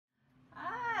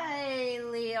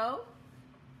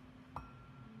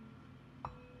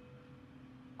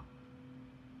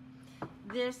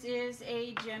This is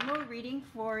a general reading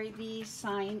for the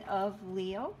sign of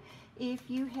Leo. If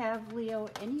you have Leo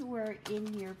anywhere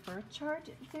in your birth chart,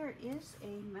 there is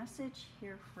a message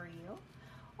here for you.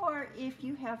 Or if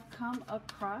you have come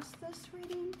across this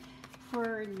reading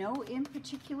for no in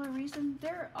particular reason,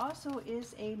 there also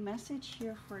is a message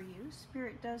here for you.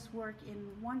 Spirit does work in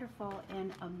wonderful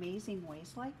and amazing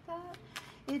ways like that.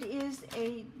 It is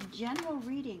a general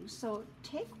reading, so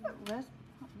take what look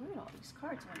at all these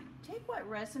cards on you. Take what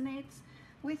resonates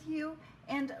with you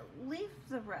and leave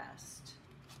the rest.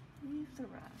 Leave the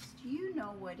rest. You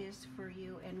know what is for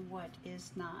you and what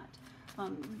is not.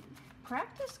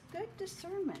 Practice good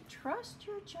discernment. Trust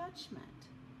your judgment.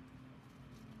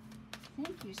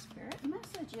 Thank you, Spirit.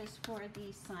 Messages for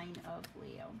the sign of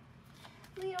Leo.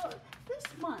 Leo, this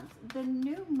month, the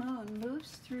new moon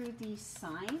moves through the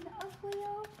sign of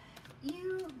Leo.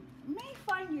 You may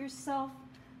find yourself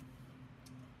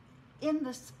in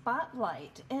the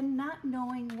spotlight and not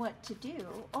knowing what to do,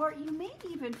 or you may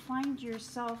even find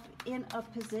yourself in a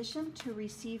position to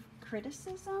receive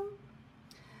criticism.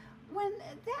 When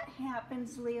that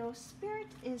happens, Leo, Spirit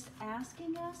is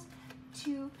asking us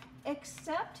to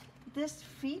accept this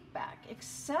feedback,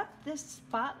 accept this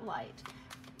spotlight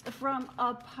from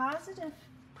a positive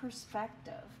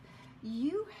perspective.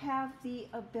 You have the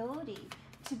ability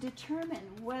to determine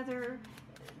whether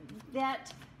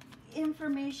that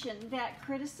information, that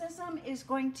criticism is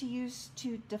going to use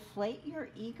to deflate your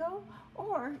ego,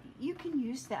 or you can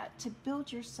use that to build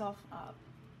yourself up.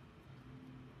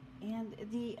 And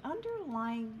the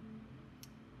underlying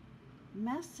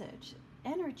message,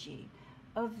 energy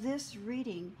of this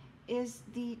reading is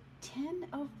the Ten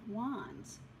of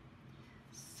Wands.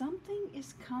 Something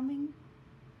is coming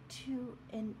to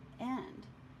an end.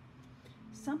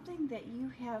 Something that you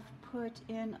have put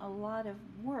in a lot of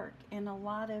work and a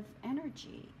lot of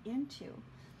energy into.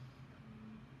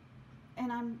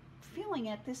 And I'm feeling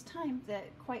at this time that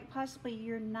quite possibly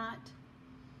you're not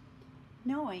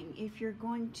knowing if you're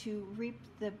going to reap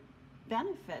the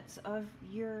benefits of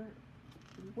your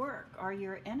work or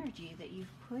your energy that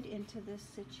you've put into this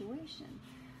situation.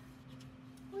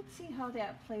 Let's see how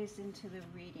that plays into the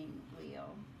reading,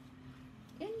 Leo.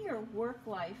 In your work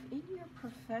life, in your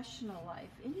professional life,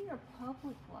 in your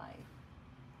public life,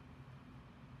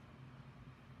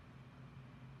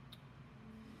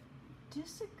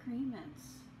 disagreements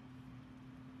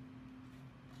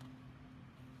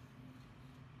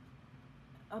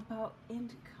about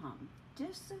income,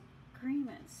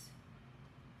 disagreements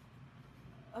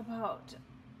about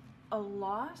a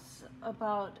loss,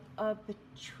 about a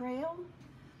betrayal.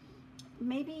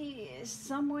 Maybe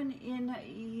someone in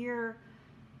your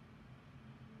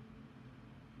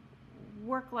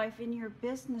work life, in your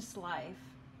business life,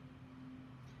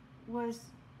 was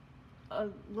a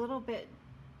little bit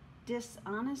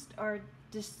dishonest or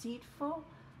deceitful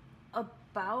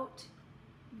about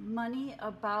money,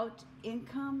 about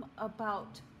income,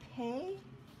 about pay,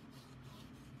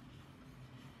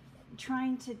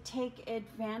 trying to take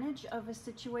advantage of a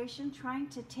situation, trying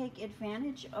to take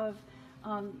advantage of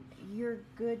your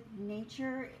good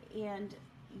nature and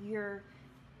your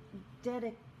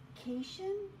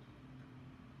dedication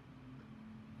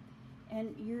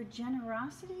and your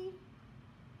generosity.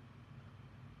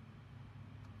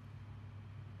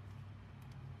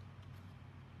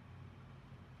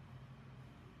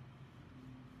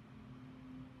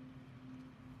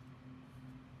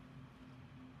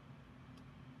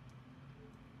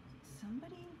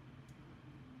 Somebody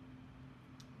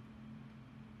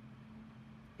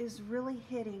is really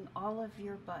hitting all of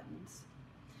your buttons.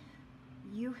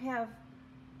 You've had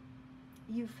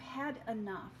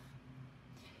enough.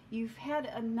 You've had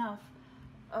enough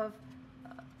of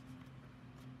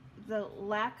the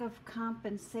lack of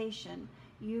compensation.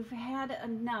 You've had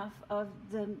enough of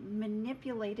the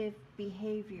manipulative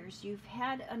behaviors. You've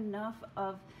had enough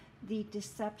of the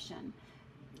deception,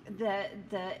 the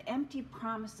empty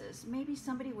promises. Maybe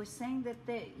somebody was saying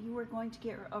that you were going to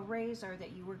get a raise or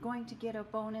that you were going to get a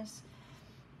bonus,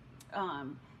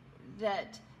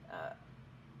 that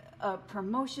a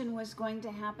promotion was going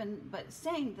to happen, but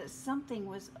saying that something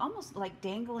was almost like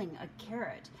dangling a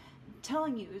carrot,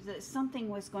 telling you that something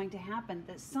was going to happen,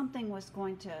 that something was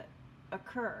going to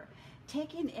occur,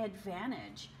 taking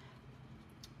advantage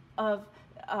of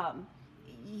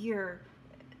your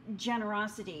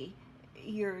generosity,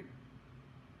 your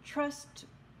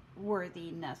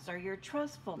trustworthiness, or your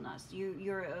trustfulness.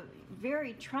 You're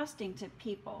very trusting to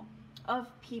people,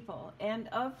 and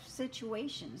of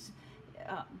situations.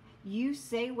 You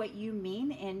say what you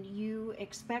mean, and you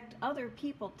expect other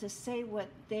people to say what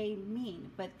they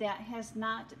mean, but that has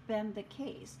not been the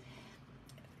case.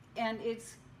 and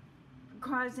it's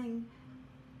causing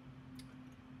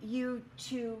you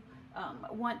to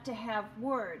want to have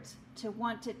words, to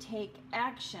want to take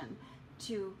action,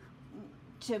 to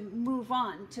move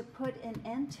on, to put an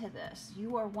end to this.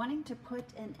 You are wanting to put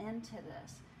an end to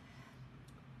this.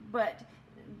 But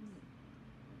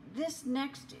this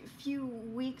next few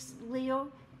weeks,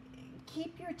 Leo,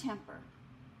 keep your temper.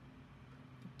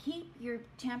 Keep your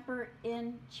temper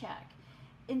in check.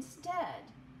 Instead,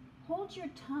 hold your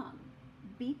tongue,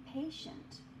 be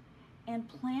patient, and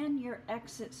plan your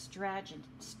exit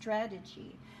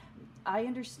strategy. I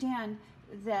understand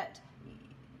that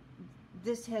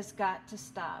this has got to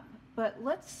stop, but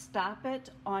let's stop it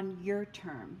on your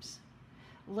terms.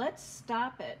 Let's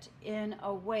stop it in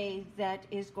a way that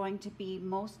is going to be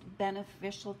most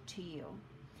beneficial to you.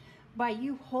 By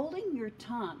you holding your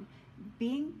tongue,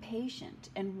 being patient,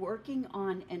 and working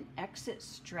on an exit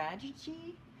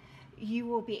strategy, you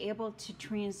will be able to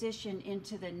transition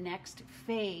into the next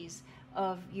phase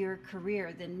of your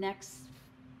career, the next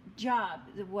job,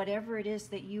 whatever it is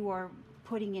that you are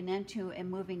putting an end to and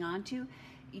moving on to.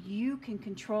 You can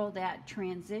control that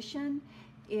transition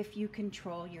if you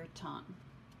control your tongue.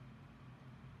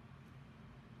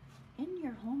 In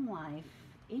your home life,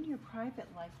 in your private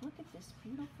life, look at this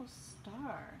beautiful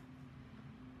star.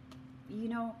 You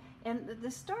know, and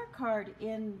the star card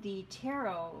in the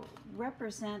tarot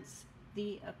represents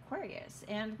the Aquarius,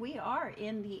 and we are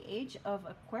in the age of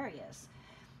Aquarius,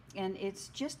 and it's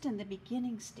just in the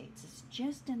beginning states. It's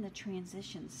just in the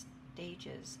transition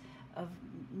stages of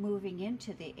moving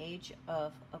into the age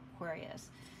of Aquarius.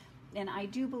 And I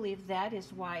do believe that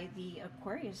is why the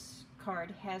Aquarius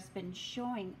card has been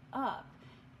showing up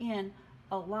in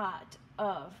a lot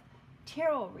of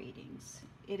tarot readings.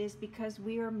 It is because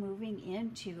we are moving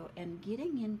into and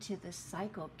getting into the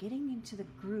cycle, getting into the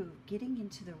groove, getting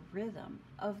into the rhythm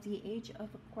of the age of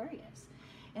Aquarius.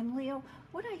 And Leo,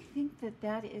 what I think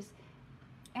that is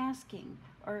asking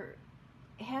or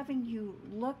having you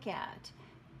look at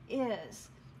is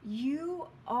you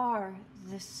are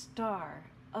the star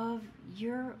of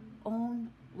your own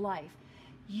life.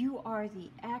 You are the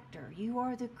actor, you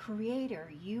are the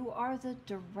creator, you are the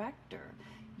director.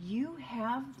 You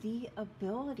have the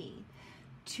ability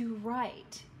to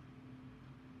write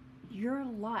your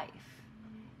life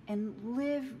and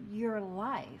live your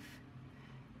life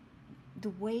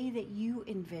the way that you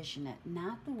envision it,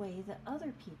 not the way that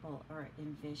other people are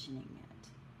envisioning it.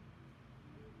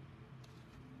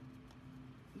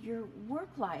 Your work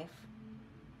life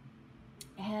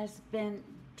has been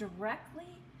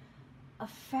directly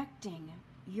affecting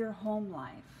your home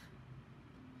life.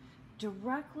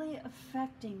 Directly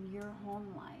affecting your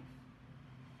home life.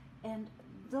 And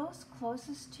those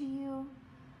closest to you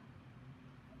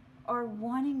are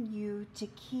wanting you to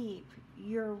keep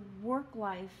your work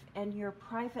life and your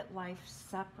private life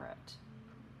separate.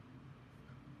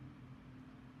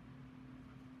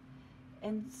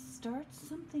 And start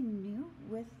something new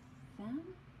with them.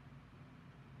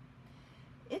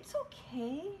 It's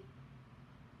okay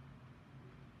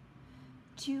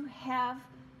to have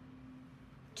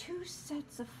two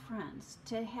sets of friends,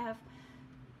 to have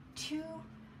two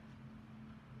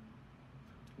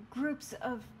groups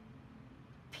of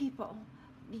people,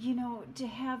 you know, to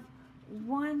have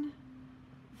one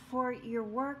for your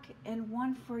work and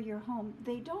one for your home.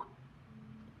 They don't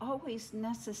always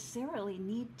necessarily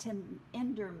need to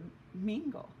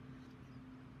intermingle.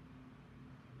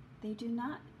 They do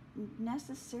not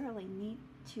necessarily need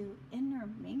to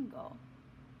intermingle.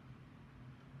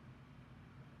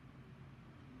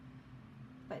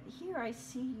 But here I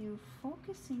see you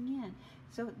focusing in.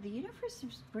 So the universe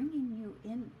is bringing you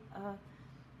in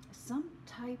some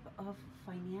type of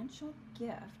financial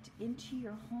gift into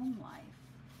your home life,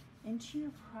 into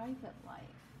your private life.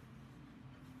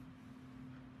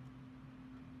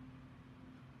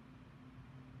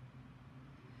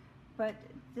 But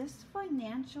this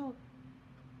financial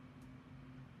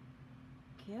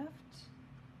gift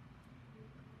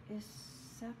is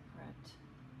separate.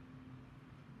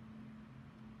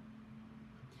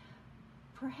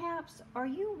 Perhaps, are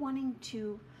you wanting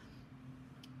to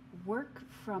work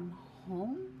from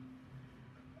home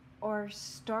or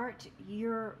start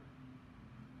your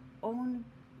own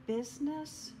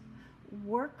business,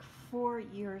 work for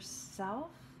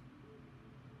yourself?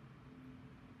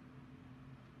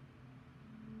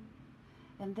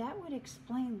 And that would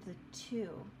explain the two.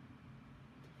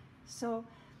 So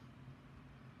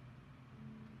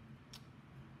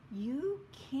you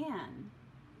can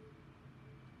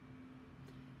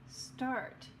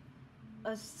start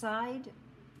a side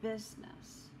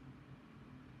business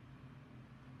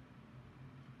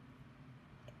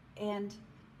and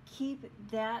keep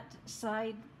that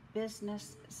side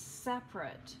business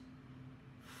separate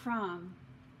from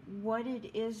what it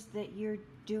is that you're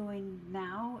doing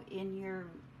now in your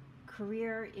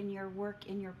career, in your work,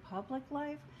 in your public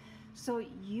life, so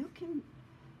you can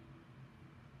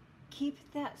keep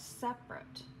that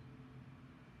separate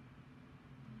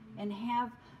and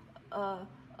have a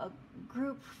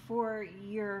group for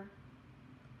your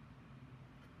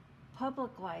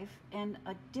public life and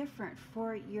a different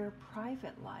for your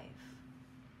private life.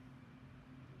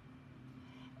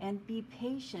 And be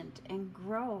patient and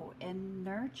grow and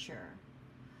nurture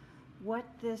what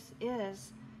this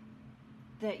is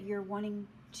that you're wanting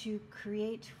to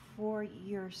create for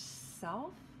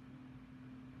yourself.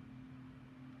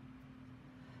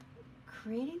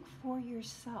 Creating for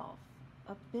yourself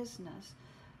a business,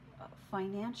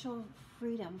 financial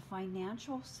freedom,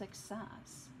 financial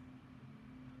success.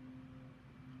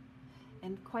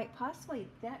 And quite possibly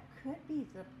that could be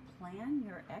the plan,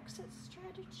 your exit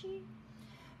strategy.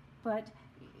 But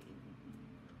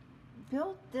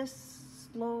build this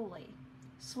slowly.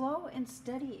 Slow and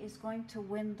steady is going to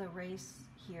win the race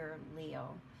here, Leo.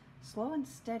 Slow and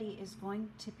steady is going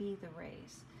to be the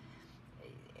race.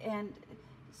 And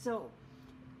so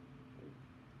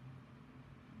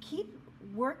keep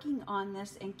working on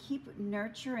this and keep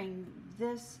nurturing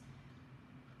this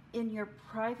in your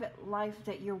private life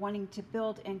that you're wanting to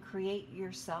build and create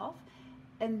yourself.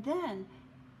 And then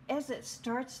as it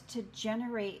starts to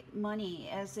generate money,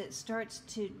 as it starts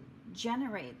to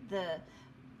generate the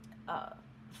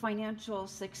financial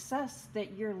success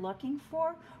that you're looking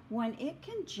for, when it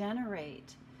can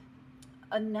generate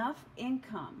enough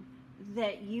income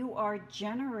that you are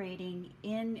generating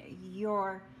in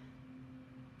your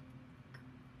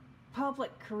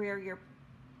public career, your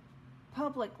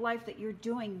public life that you're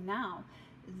doing now,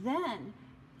 then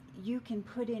you can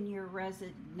put in your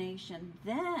resignation.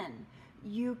 Then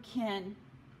you can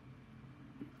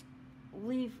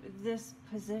leave this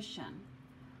position.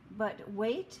 But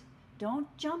wait, don't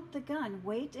jump the gun.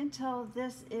 Wait until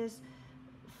this is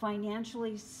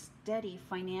financially steady,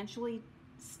 financially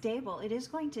stable. It is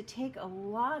going to take a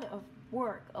lot of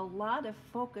work, a lot of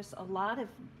focus, a lot of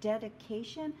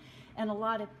dedication, and a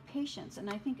lot of patience. And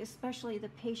I think especially the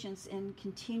patience in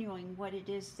continuing what it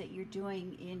is that you're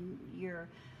doing in your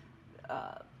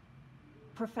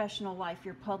professional life,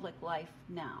 your public life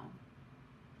now.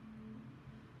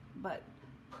 But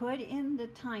put in the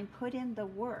time, put in the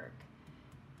work,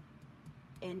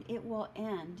 and it will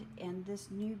end, and this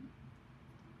new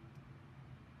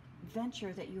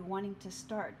venture that you're wanting to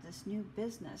start, this new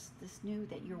business, this new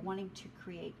that you're wanting to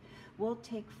create, will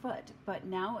take foot. But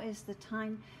now is the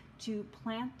time to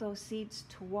plant those seeds,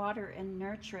 to water and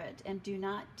nurture it, and do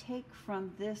not take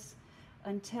from this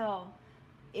until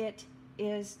it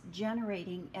is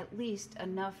generating at least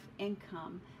enough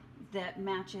income that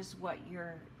matches what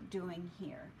you're doing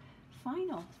here.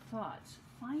 Final thoughts,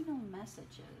 final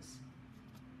messages.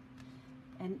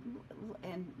 And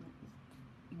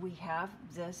we have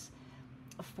this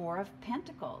Four of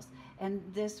Pentacles. And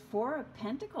this Four of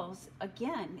Pentacles,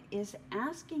 again, is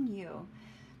asking you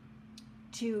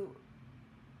to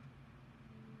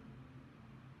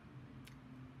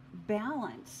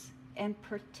balance and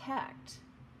protect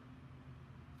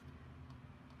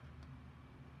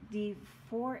the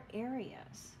four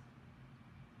areas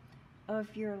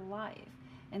of your life.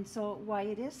 And so why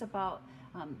it is about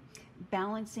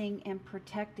balancing and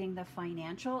protecting the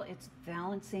financial, it's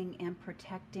balancing and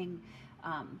protecting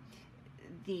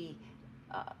the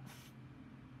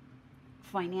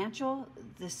financial,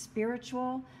 the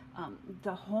spiritual,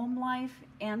 the home life,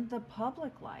 and the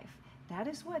public life. That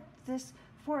is what this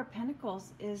Four of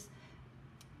Pentacles is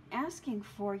asking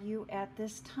for you at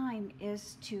this time,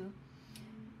 is to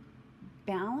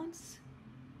balance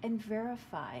and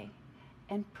verify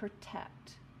and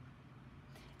protect.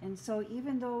 And so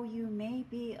even though you may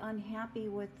be unhappy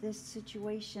with this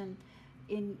situation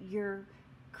in your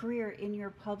career, in your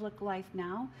public life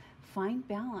now, find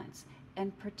balance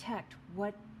and protect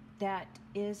what that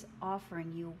is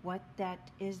offering you, what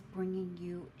that is bringing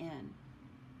you in.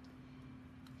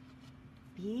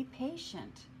 Be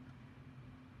patient.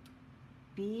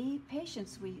 Be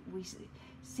patient. We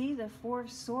see the Four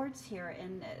of Swords here,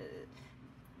 and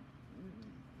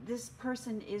this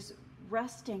person is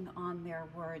resting on their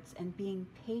words and being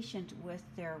patient with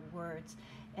their words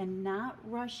and not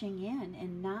rushing in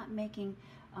and not making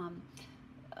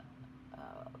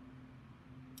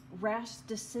rash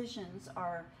decisions,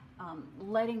 or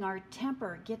letting our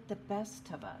temper get the best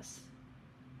of us.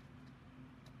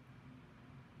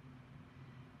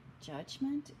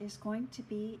 Judgment is going to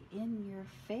be in your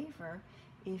favor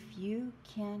if you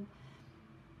can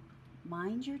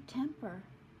mind your temper,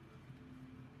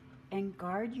 and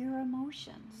guard your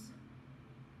emotions.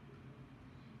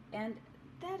 And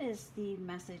that is the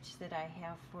message that I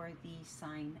have for the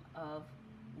sign of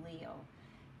Leo.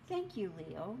 Thank you,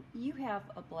 Leo. You have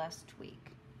a blessed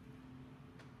week.